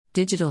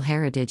Digital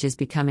heritage is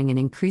becoming an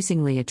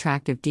increasingly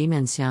attractive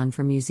dimension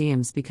for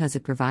museums because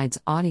it provides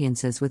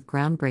audiences with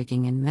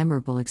groundbreaking and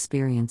memorable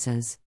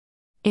experiences.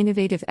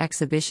 Innovative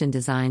exhibition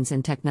designs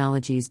and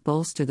technologies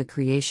bolster the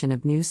creation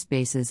of new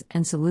spaces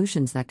and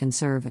solutions that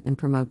conserve and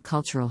promote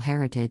cultural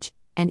heritage,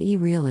 and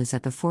eReal is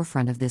at the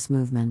forefront of this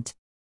movement.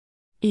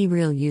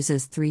 eReal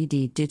uses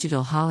 3D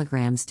digital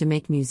holograms to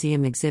make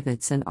museum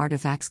exhibits and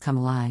artifacts come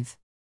alive.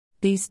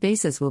 These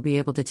spaces will be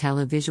able to tell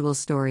a visual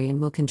story and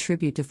will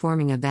contribute to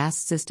forming a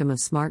vast system of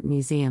smart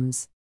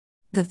museums.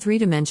 The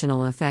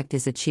three-dimensional effect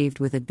is achieved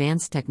with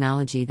advanced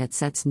technology that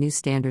sets new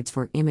standards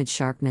for image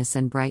sharpness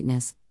and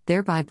brightness,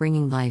 thereby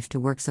bringing life to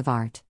works of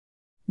art.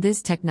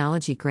 This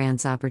technology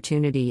grants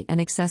opportunity and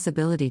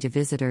accessibility to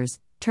visitors,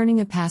 turning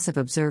a passive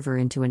observer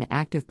into an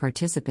active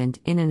participant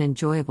in an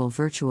enjoyable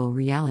virtual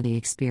reality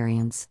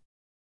experience.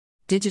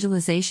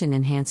 Digitalization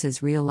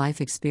enhances real-life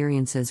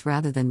experiences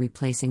rather than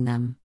replacing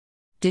them.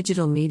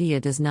 Digital media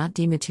does not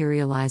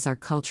dematerialize our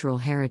cultural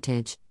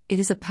heritage, it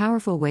is a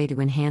powerful way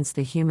to enhance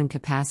the human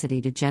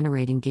capacity to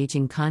generate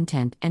engaging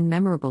content and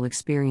memorable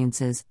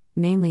experiences,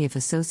 mainly if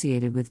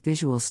associated with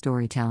visual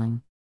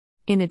storytelling.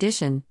 In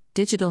addition,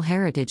 digital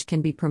heritage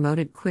can be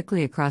promoted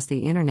quickly across the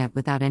internet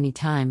without any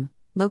time,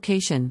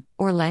 location,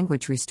 or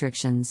language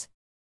restrictions.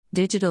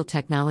 Digital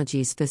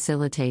technologies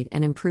facilitate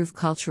and improve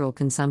cultural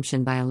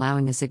consumption by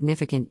allowing a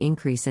significant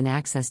increase in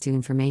access to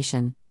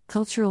information,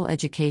 cultural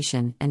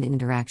education, and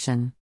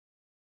interaction.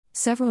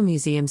 Several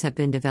museums have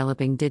been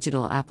developing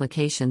digital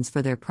applications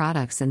for their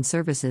products and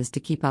services to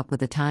keep up with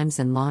the times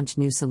and launch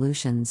new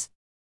solutions.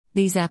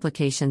 These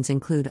applications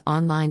include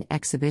online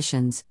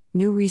exhibitions,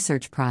 new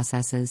research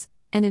processes,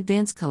 and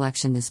advanced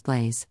collection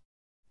displays.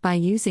 By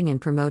using and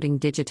promoting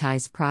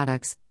digitized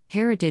products,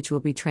 heritage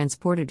will be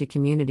transported to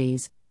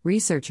communities,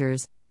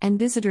 researchers, and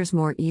visitors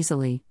more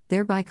easily,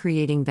 thereby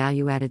creating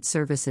value-added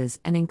services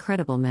and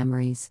incredible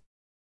memories.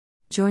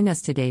 Join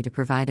us today to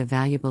provide a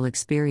valuable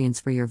experience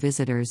for your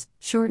visitors,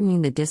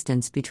 shortening the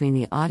distance between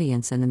the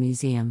audience and the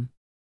museum.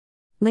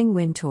 Ling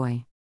Win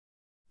Toy.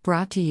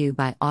 Brought to you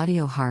by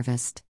Audio Harvest.